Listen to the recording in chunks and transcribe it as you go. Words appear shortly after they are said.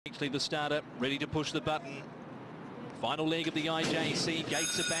Nicely the starter, ready to push the button. Final leg of the IJC,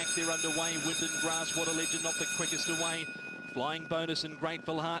 gates are back, they're underway. Wind and Grass, What a Legend, not the quickest away. Flying Bonus and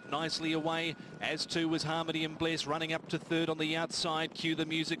Grateful Heart nicely away, as too was Harmony and Bless, running up to third on the outside. Cue the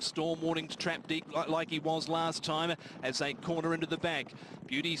music, Storm Warning to trap deep like he was last time as they corner into the back.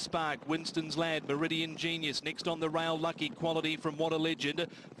 Beauty Spark, Winston's Lad, Meridian Genius, next on the rail, Lucky Quality from What a Legend.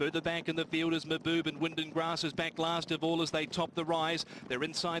 Further back in the field is Maboob, and Wind and Grass is back last of all as they top the rise. They're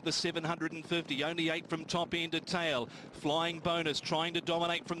inside the 750, only 8 from top end to tail. Flying Bonus trying to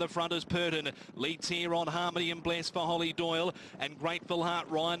dominate from the front is Purton. Leads here on Harmony and Bless for Hollie Doyle, and Grateful Heart,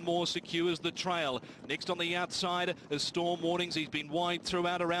 Ryan Moore secures the trail. Next on the outside is Storm Warnings. He's been wide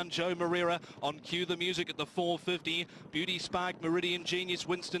throughout around Joe Moreira. On Cue the Music at the 450. Beauty Spark, Meridian Genius,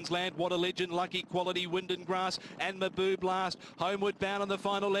 Winston's Land, What a Legend, Lucky Quality, Wind and Grass, and Maboob last. Homeward bound on the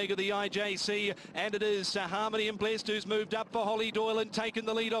final leg of the IJC, and it is Harmony and Blessed who's moved up for Hollie Doyle and taken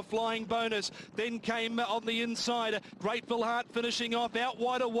the lead off Flying Bonus. Then came on the inside Grateful Heart finishing off out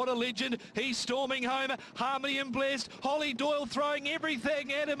wider. What a Legend, he's storming home. Harmony and Blessed, Hollie Doyle throwing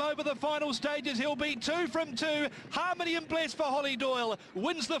everything at him over the final stages. He'll be 2 from 2. Harmony and Blessed for Hollie Doyle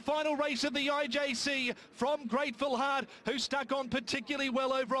wins the final race of the IJC from Grateful Heart, who stuck on particularly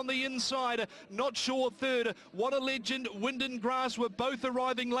well over on the inside. Not sure third. What a Legend, Wind and Grass were both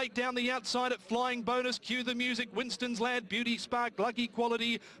arriving late down the outside at Flying Bonus. Cue the Music, Winston's Lad, Beauty Spark, Lucky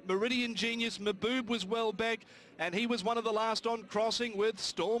Quality, Meridian Genius. Maboob was well back, and he was one of the last on crossing with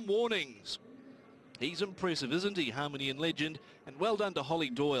Storm Warnings. He's impressive, isn't he, Harmony and Legend? And well done to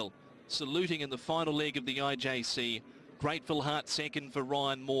Hollie Doyle, saluting in the final leg of the IJC. Grateful Heart second for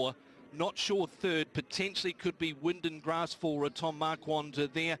Ryan Moore. Not sure third, potentially could be Wind and Grass for Tom Marquand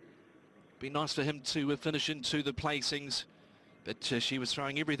there. Be nice for him to finish into the placings. But she was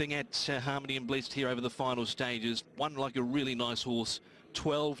throwing everything at Harmony and Blessed here over the final stages. One like a really nice horse,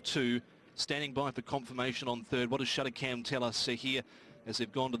 12-2. Standing by for confirmation on third. What does Shutter Cam tell us here as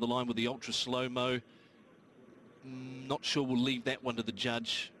they've gone to the line with the ultra slow-mo? Not sure we'll leave that one to the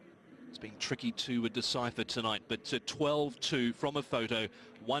judge. It's been tricky to decipher tonight, but 12-2 from a photo,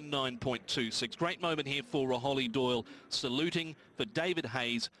 19.26. Great moment here for Hollie Doyle, saluting for David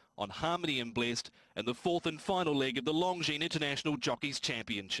Hayes on Harmony and Blessed, and the fourth and final leg of the Longines International Jockeys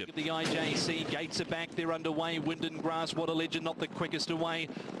Championship. The IJC, gates are back, they're underway. Wind and Grass, What a Legend, not the quickest away.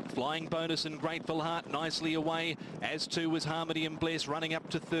 Flying Bonus and Grateful Heart nicely away, as too was Harmony and Bless, running up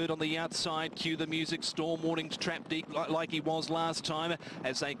to third on the outside. Cue the music, Storm Warning to trap deep like he was last time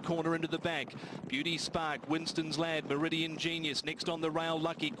as they corner into the back. Beauty Spark, Winston's Lad, Meridian Genius, next on the rail,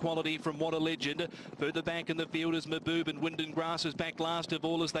 Lucky Quality from What a Legend. Further back in the field is Maboob, and Wind and Grass is back last of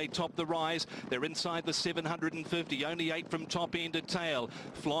all as they top the rise. They're inside the 750, only 8 from top end to tail.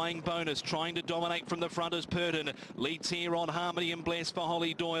 Flying Bonus trying to dominate from the front is Purton. Leads here on Harmony and Bless for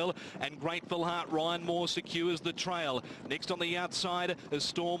Hollie Doyle, and Grateful Heart, Ryan Moore secures the trail. Next on the outside is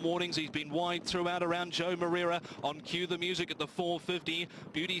Storm Warnings. He's been wide throughout around Joe Moreira. On Cue the Music at the 450.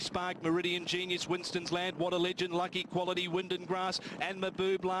 Beauty Spark, Meridian Genius, Winston's Land, What a Legend, Lucky Quality, Wind and Grass, and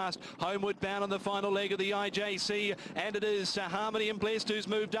Maboob last. Homeward bound on the final leg of the IJC, and it is Harmony and Blessed who's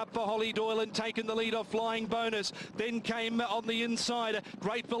moved up for Hollie Doyle and taken the lead off Flying Bonus. Then came on the inside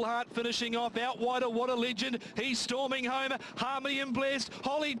Grateful Heart finishing off out wider. What a Legend, he's storming home. Harmony and Blessed,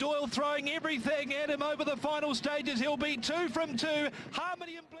 Hollie Doyle throwing everything at him over the final stages. He'll be 2 from 2.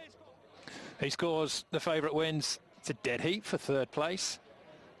 Harmony and Blessed. He scores, the favourite wins. It's a dead heat for third place.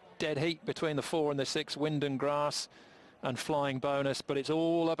 Dead heat between the 4 and the 6, Wind and Grass and Flying Bonus, but it's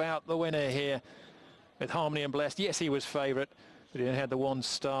all about the winner here with Harmony and Blessed. Yes, he was favourite, but he had the 1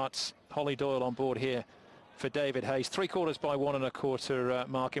 starts. Hollie Doyle on board here for David Hayes. 3/4 by 1 1/4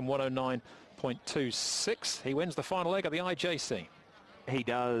 mark in 109.26. He wins the final leg of the IJC. He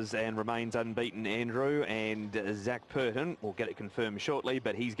does, and remains unbeaten, Andrew, and Zach Purton will get it confirmed shortly,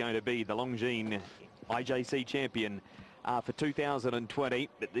 but he's going to be the Longines IJC champion for 2020.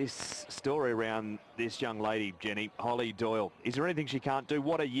 But this story around this young lady, Jenny, Hollie Doyle, is there anything she can't do?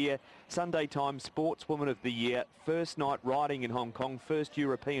 What a year. Sunday Times Sportswoman of the Year, first night riding in Hong Kong, first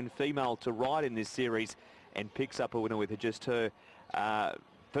European female to ride in this series, and picks up a winner with just her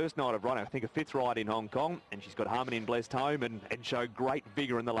first night of riding, I think a 5th ride in Hong Kong, and she's got Harmony and Blessed home and showed great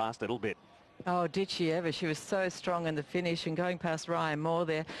vigour in the last little bit. Oh, did she ever? She was so strong in the finish and going past Ryan Moore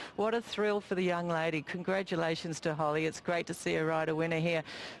there. What a thrill for the young lady. Congratulations to Hollie. It's great to see her ride a winner here.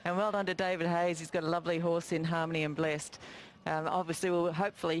 And well done to David Hayes. He's got a lovely horse in Harmony and Blessed. Obviously, we'll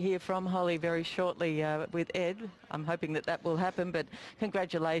hopefully hear from Hollie very shortly with Ed. I'm hoping that will happen, but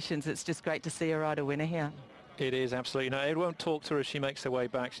congratulations. It's just great to see her ride a winner here. It is, absolutely. No, it won't talk to her as she makes her way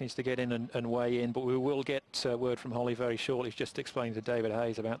back. She needs to get in and weigh in, but we will get word from Hollie very shortly. She's just explained to David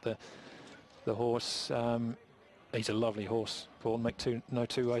Hayes about the horse. He's a lovely horse, Paul, make no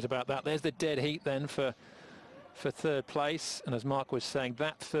two ways about that. There's the dead heat then for third place, and as Mark was saying,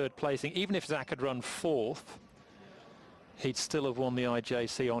 that third placing, even if Zach had run fourth, he'd still have won the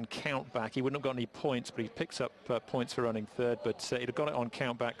IJC on count back. He wouldn't have got any points, but he picks up points for running third, but he'd have got it on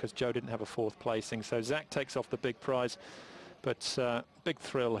count back because Joe didn't have a fourth placing. So Zach takes off the big prize, but big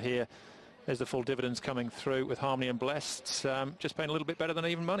thrill here. There's the full dividends coming through with Harmony and Blessed, just paying a little bit better than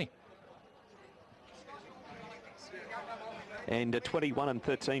even money. And 21 and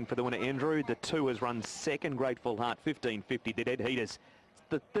 13 for the winner, Andrew. The 2 has run second, Grateful Heart, 15.50. The dead heaters, it's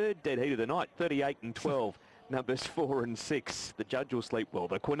the third dead heat of the night, 38 and 12. Numbers 4 and 6. The judge will sleep well.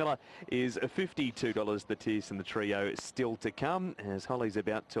 The Quinella is $52. The Tears and the Trio is still to come as Hollie's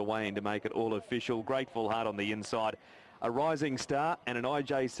about to weigh in to make it all official. Grateful Heart on the inside. A rising star and an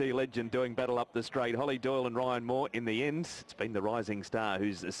IJC legend doing battle up the straight. Hollie Doyle and Ryan Moore in the end. It's been the rising star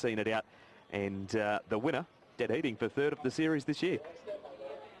who's seen it out. And the winner, dead heating for third of the series this year.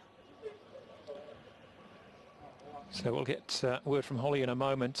 So we'll get word from Hollie in a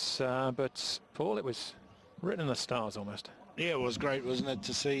moment. But Paul, it was written in the stars almost. Yeah, it was great, wasn't it,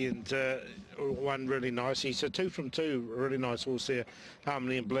 to see, and one really nice. He's a 2 from 2, a really nice horse there,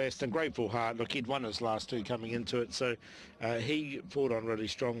 Harmony and Blessed, and Grateful Heart. Look, he'd won his last 2 coming into it, so he fought on really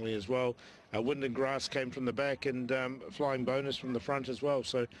strongly as well. Wind and Grass came from the back, and Flying Bonus from the front as well,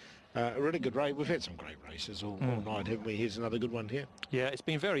 so a really good race. We've had some great races all night, haven't we? Here's another good one here. Yeah, it's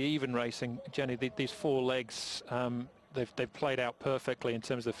been very even racing, Jenny. These 4 legs, they've played out perfectly in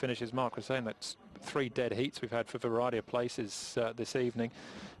terms of the finishes. Mark was saying that's 3 dead heats we've had for a variety of places this evening.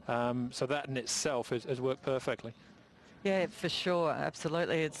 So that in itself has worked perfectly. Yeah, for sure,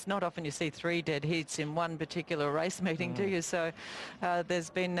 absolutely. It's not often you see 3 dead heats in one particular race meeting, do you? So there's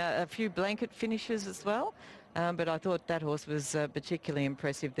been a few blanket finishes as well. But I thought that horse was particularly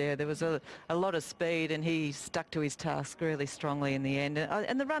impressive there. There was a lot of speed and he stuck to his task really strongly in the end.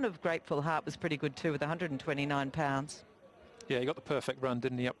 And the run of Grateful Heart was pretty good too with 129 pounds. Yeah, he got the perfect run,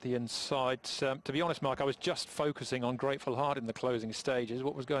 didn't he, up the inside. To be honest, Mark, I was just focusing on Grateful Heart in the closing stages.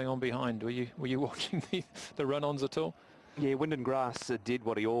 What was going on behind? Were you watching the run-ons at all? Yeah, Wind and Grass did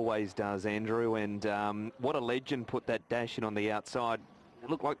what he always does, Andrew, and what a legend put that dash in on the outside. It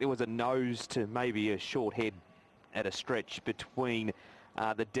looked like there was a nose to maybe a short head at a stretch between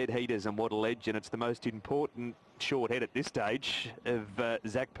the dead heaters and What a Legend. It's the most important short head at this stage of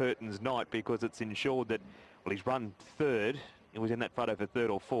Zach Purton's night because it's ensured that, well, he's run third. He was in that photo for third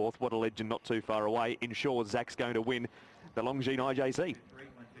or fourth. What a Legend not too far away. Ensures Zach's going to win the Longines IJC.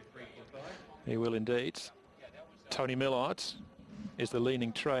 He will indeed. Tony Millard is the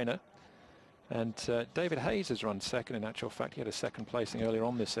leaning trainer. And David Hayes has run second. In actual fact, he had a second placing earlier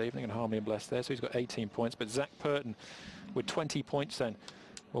on this evening, and Harmony and Blessed there, so he's got 18 points. But Zach Purton, with 20 points then,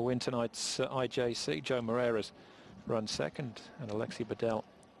 will win tonight's IJC. Joe Moreira's run second, and Alexi Bedell,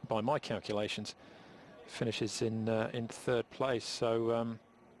 by my calculations, finishes in third place. So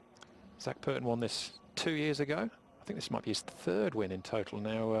Zach Purton won this 2 years ago. I think this might be his third win in total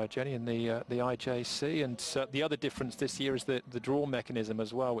now, Jenny, in the IJC. And the other difference this year is the draw mechanism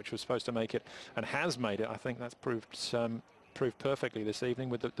as well, which was supposed to make it and has made it. I think that's proved perfectly this evening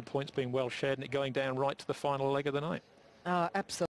with the points being well shared and it going down right to the final leg of the night. Oh, absolutely.